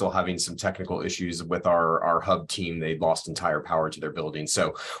housekeeping. We're still having some technical issues with our hub team. They lost entire power to their building.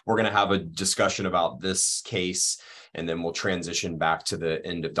 So we're going to have a discussion about this case, and then we'll transition back to the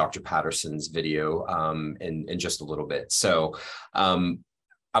end of Dr. Patterson's video in just a little bit. So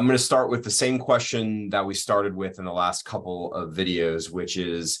I'm going to start with the same question that we started with in the last couple of videos, which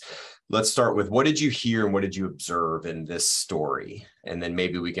is, let's start with, what did you hear and what did you observe in this story? And then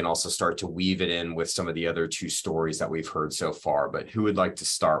maybe we can also start to weave it in with some of the other two stories that we've heard so far. But who would like to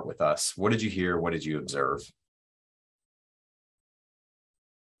start with us? What did you hear? What did you observe?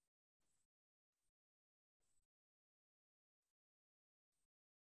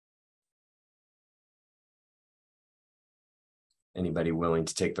 Anybody willing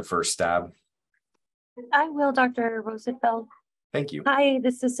to take the first stab? I will, Dr. Rosenfeld. Thank you. Hi,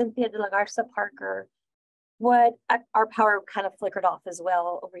 this is Cynthia de la Garza Parker. Our power kind of flickered off as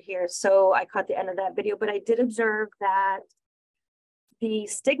well over here, so I caught the end of that video, but I did observe that the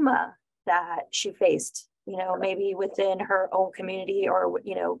stigma that she faced, maybe within her own community, or,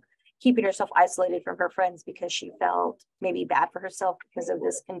 keeping herself isolated from her friends because she felt maybe bad for herself because of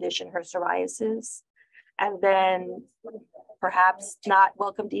this condition, her psoriasis. And then perhaps not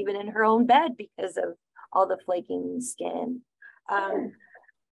welcomed even in her own bed because of all the flaking skin.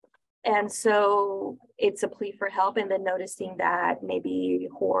 And so it's a plea for help, and then noticing that maybe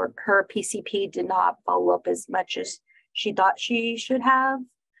her PCP did not follow up as much as she thought she should have,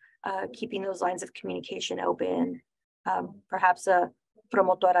 keeping those lines of communication open. Perhaps a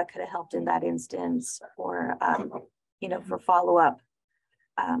promotora could have helped in that instance, or, for follow-up.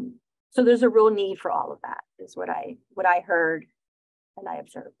 So there's a real need for all of that, is what I heard and I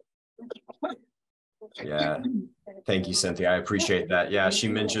observed. Yeah, thank you, Cynthia. I appreciate that. Yeah, she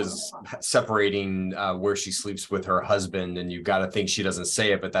mentions separating where she sleeps with her husband, and you've got to think she doesn't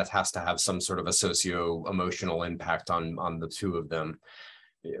say it, but that has to have some sort of a socio-emotional impact on the two of them.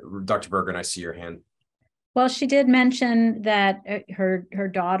 Dr. Bergen, I see your hand. Well, she did mention that her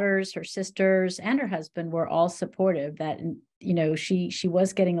daughters, her sisters, and her husband were all supportive, that, she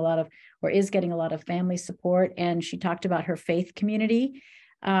was getting a lot of, or is getting a lot of family support. And she talked about her faith community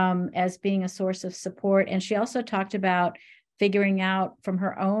as being a source of support. And she also talked about figuring out from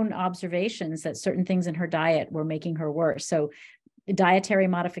her own observations that certain things in her diet were making her worse. So dietary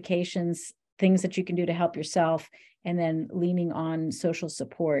modifications, things that you can do to help yourself, and then leaning on social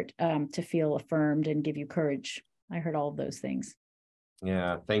support to feel affirmed and give you courage. I heard all of those things.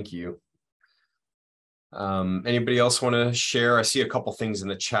 Yeah, thank you. Anybody else want to share? I see a couple things in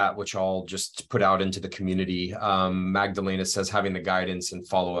the chat, which I'll just put out into the community. Magdalena says having the guidance and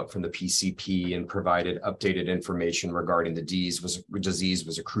follow-up from the PCP and provided updated information regarding the disease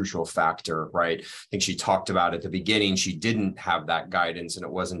was a crucial factor, right? I think she talked about at the beginning, she didn't have that guidance, and it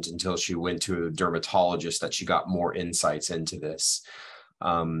wasn't until she went to a dermatologist that she got more insights into this.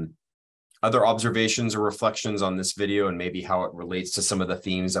 Other observations or reflections on this video, and maybe how it relates to some of the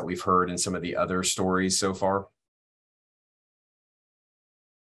themes that we've heard in some of the other stories so far?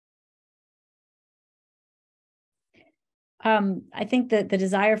 I think that the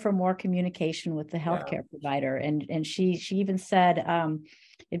desire for more communication with the healthcare provider, and she even said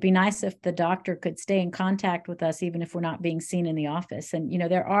it'd be nice if the doctor could stay in contact with us even if we're not being seen in the office. And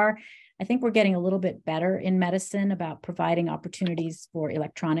I think we're getting a little bit better in medicine about providing opportunities for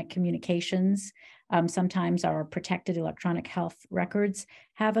electronic communications. Sometimes our protected electronic health records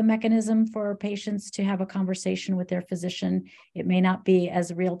have a mechanism for patients to have a conversation with their physician. It may not be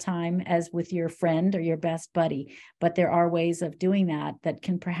as real time as with your friend or your best buddy, but there are ways of doing that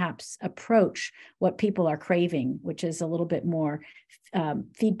can perhaps approach what people are craving, which is a little bit more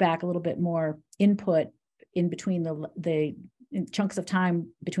feedback, a little bit more input in between the chunks of time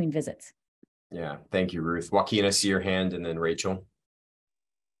between visits. Yeah, thank you, Ruth. Joaquin, I see your hand, and then Rachel.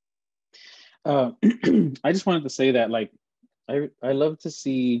 I just wanted to say that, I love to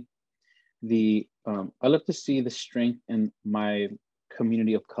see the strength in my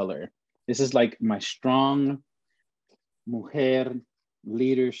community of color. This is like my strong mujer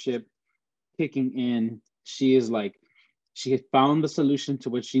leadership kicking in. She had found the solution to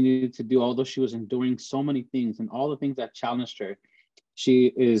what she needed to do, although she was enduring so many things and all the things that challenged her.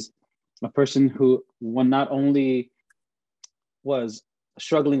 She is a person who not only was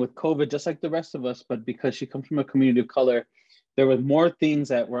struggling with COVID just like the rest of us, but because she comes from a community of color, there were more things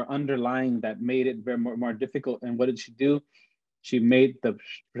that were underlying that made it very more difficult. And what did she do? She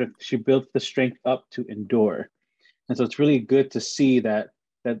built the strength up to endure. And so it's really good to see that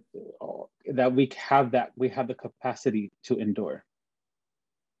we have the capacity to endure.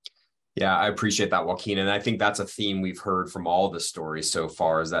 Yeah, I appreciate that, Joaquin. And I think that's a theme we've heard from all the stories so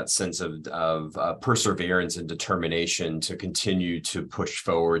far, is that sense of perseverance and determination to continue to push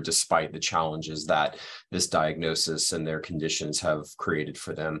forward despite the challenges that this diagnosis and their conditions have created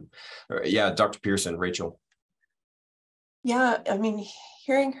for them. Yeah, Dr. Pearson, Rachel. Yeah, I mean,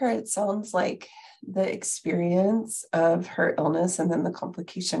 hearing her, it sounds like the experience of her illness and then the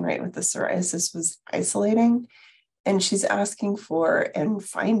complication, right, with the psoriasis was isolating. And she's asking for and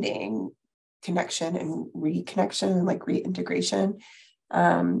finding connection and reconnection and like reintegration.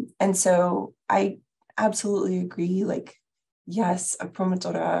 And so I absolutely agree. Like, yes, a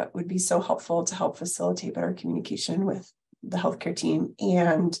promotora would be so helpful to help facilitate better communication with the healthcare team.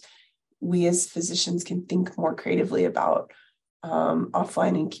 And we as physicians can think more creatively about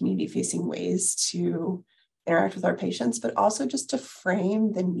offline and community-facing ways to interact with our patients, but also just to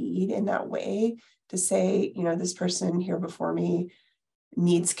frame the need in that way, to say, you know, this person here before me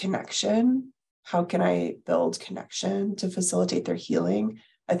needs connection. How can I build connection to facilitate their healing?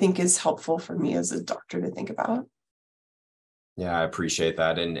 I think is helpful for me as a doctor to think about. Yeah, I appreciate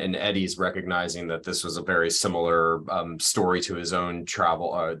that. And Eddie's recognizing that this was a very similar story to his own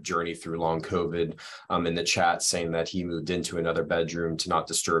travel journey through long COVID, in the chat, saying that he moved into another bedroom to not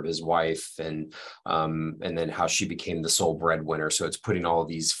disturb his wife, and then how she became the sole breadwinner. So it's putting all of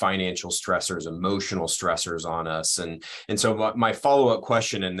these financial stressors, emotional stressors on us. And so my follow-up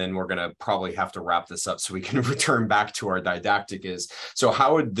question, and then we're going to probably have to wrap this up so we can return back to our didactic, is, so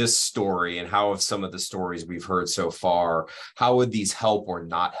how would this story and how have some of the stories we've heard so far, how would these help or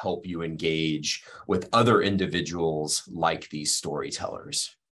not help you engage with other individuals like these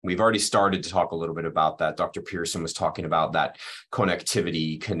storytellers? We've already started to talk a little bit about that. Dr. Pearson was talking about that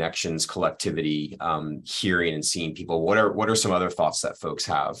connectivity, connections, collectivity, hearing and seeing people. What are some other thoughts that folks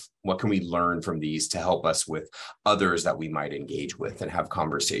have? What can we learn from these to help us with others that we might engage with and have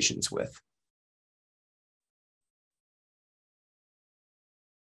conversations with?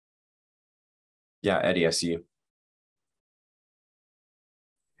 Yeah, Eddie, I see you.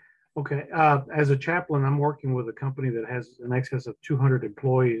 Okay, as a chaplain, I'm working with a company that has an excess of 200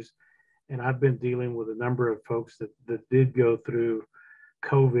 employees, and I've been dealing with a number of folks that did go through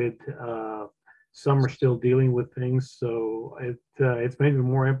COVID. Some are still dealing with things, so it's made me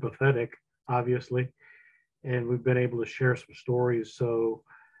more empathetic, obviously, and we've been able to share some stories. So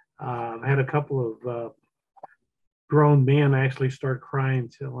I've had a couple of grown men actually start crying,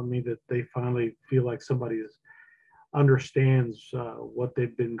 telling me that they finally feel like somebody understands what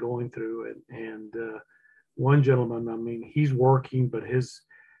they've been going through. And one gentleman, I mean, he's working, but his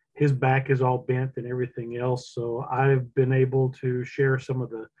back is all bent and everything else. So I've been able to share some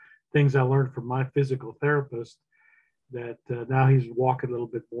of the things I learned from my physical therapist, that now he's walking a little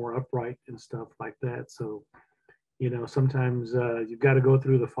bit more upright and stuff like that. So, you know, sometimes you've got to go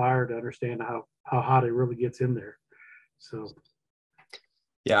through the fire to understand how hot it really gets in there. So.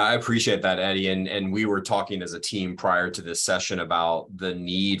 Yeah, I appreciate that, Eddie. And we were talking as a team prior to this session about the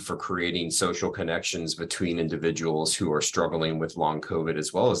need for creating social connections between individuals who are struggling with long COVID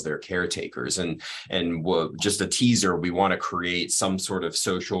as well as their caretakers. And just a teaser, we want to create some sort of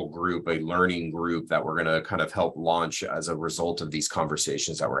social group, a learning group that we're going to kind of help launch as a result of these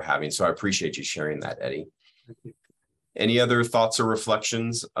conversations that we're having. So I appreciate you sharing that, Eddie. Thank you. Any other thoughts or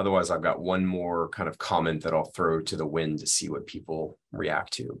reflections? Otherwise, I've got one more kind of comment that I'll throw to the wind to see what people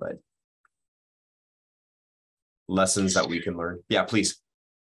react to, but lessons that we can learn. Yeah, please.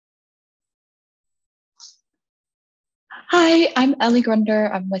 Hi, I'm Ellie Grunder.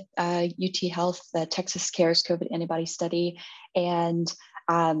 I'm with UT Health, the Texas Cares COVID antibody study. And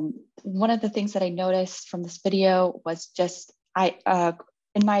one of the things that I noticed from this video was just,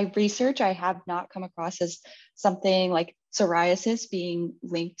 in my research, I have not come across as something like psoriasis being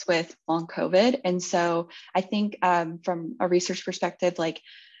linked with long COVID. And so I think from a research perspective, like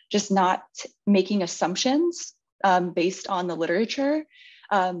just not making assumptions based on the literature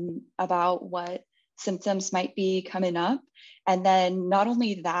about what symptoms might be coming up. And then not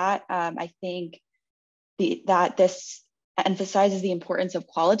only that, I think that this emphasizes the importance of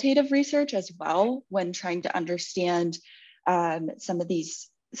qualitative research as well when trying to understand some of these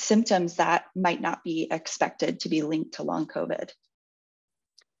symptoms that might not be expected to be linked to long COVID.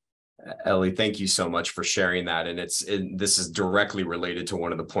 Ellie, thank you so much for sharing that. And this is directly related to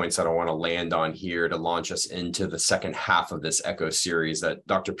one of the points that I want to land on here to launch us into the second half of this ECHO series that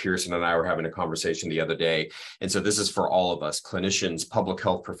Dr. Pearson and I were having a conversation the other day. And so this is for all of us, clinicians, public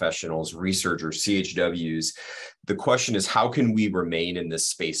health professionals, researchers, CHWs. The question is, how can we remain in this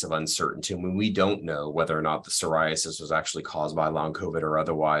space of uncertainty when we don't know whether or not the psoriasis was actually caused by long COVID or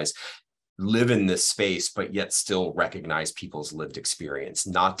otherwise? Live in this space, but yet still recognize people's lived experience,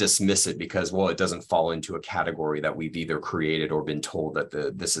 not dismiss it because, well, it doesn't fall into a category that we've either created or been told that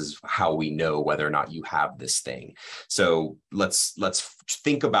this is how we know whether or not you have this thing. So let's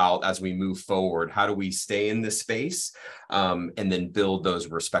think about, as we move forward, how do we stay in this space and then build those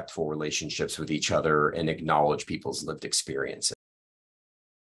respectful relationships with each other and acknowledge people's lived experiences.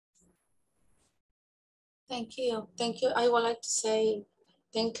 Thank you. Thank you. I would like to say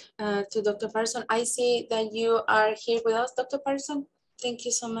to Dr. Patterson. I see that you are here with us, Dr. Patterson. Thank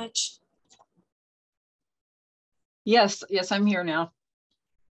you so much. Yes, I'm here now.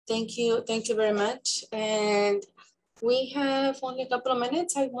 Thank you very much. And we have only a couple of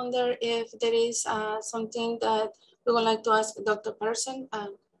minutes. I wonder if there is something that we would like to ask Dr. Patterson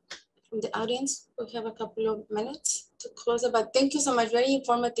from the audience. We have a couple of minutes to close it, but thank you so much. Very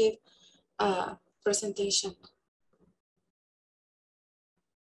informative presentation.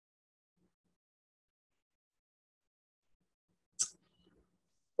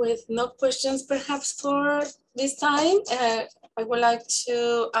 With no questions perhaps for this time, I would like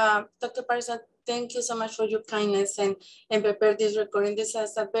to, Dr. Patterson, thank you so much for your kindness and prepare this recording. This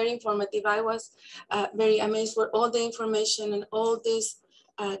is very informative. I was very amazed for all the information and all this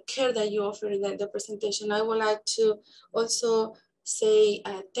care that you offered in the presentation. I would like to also say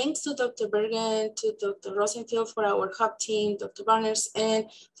thanks to Dr. Bergen, to Dr. Rosenfield for our hub team, Dr. Barnes, and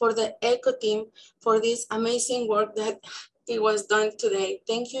for the ECHO team for this amazing work that it was done today.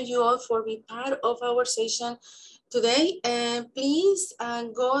 Thank you all for being part of our session today. And please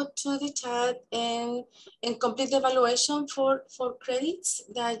go to the chat and complete the evaluation for credits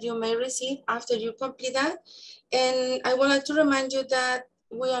that you may receive after you complete that. And I would like to remind you that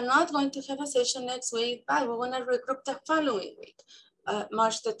we are not going to have a session next week, but we're going to regroup the following week,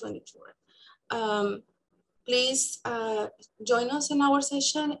 March the 24th. Please join us in our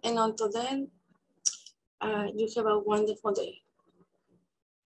session. And until then, you have a wonderful day.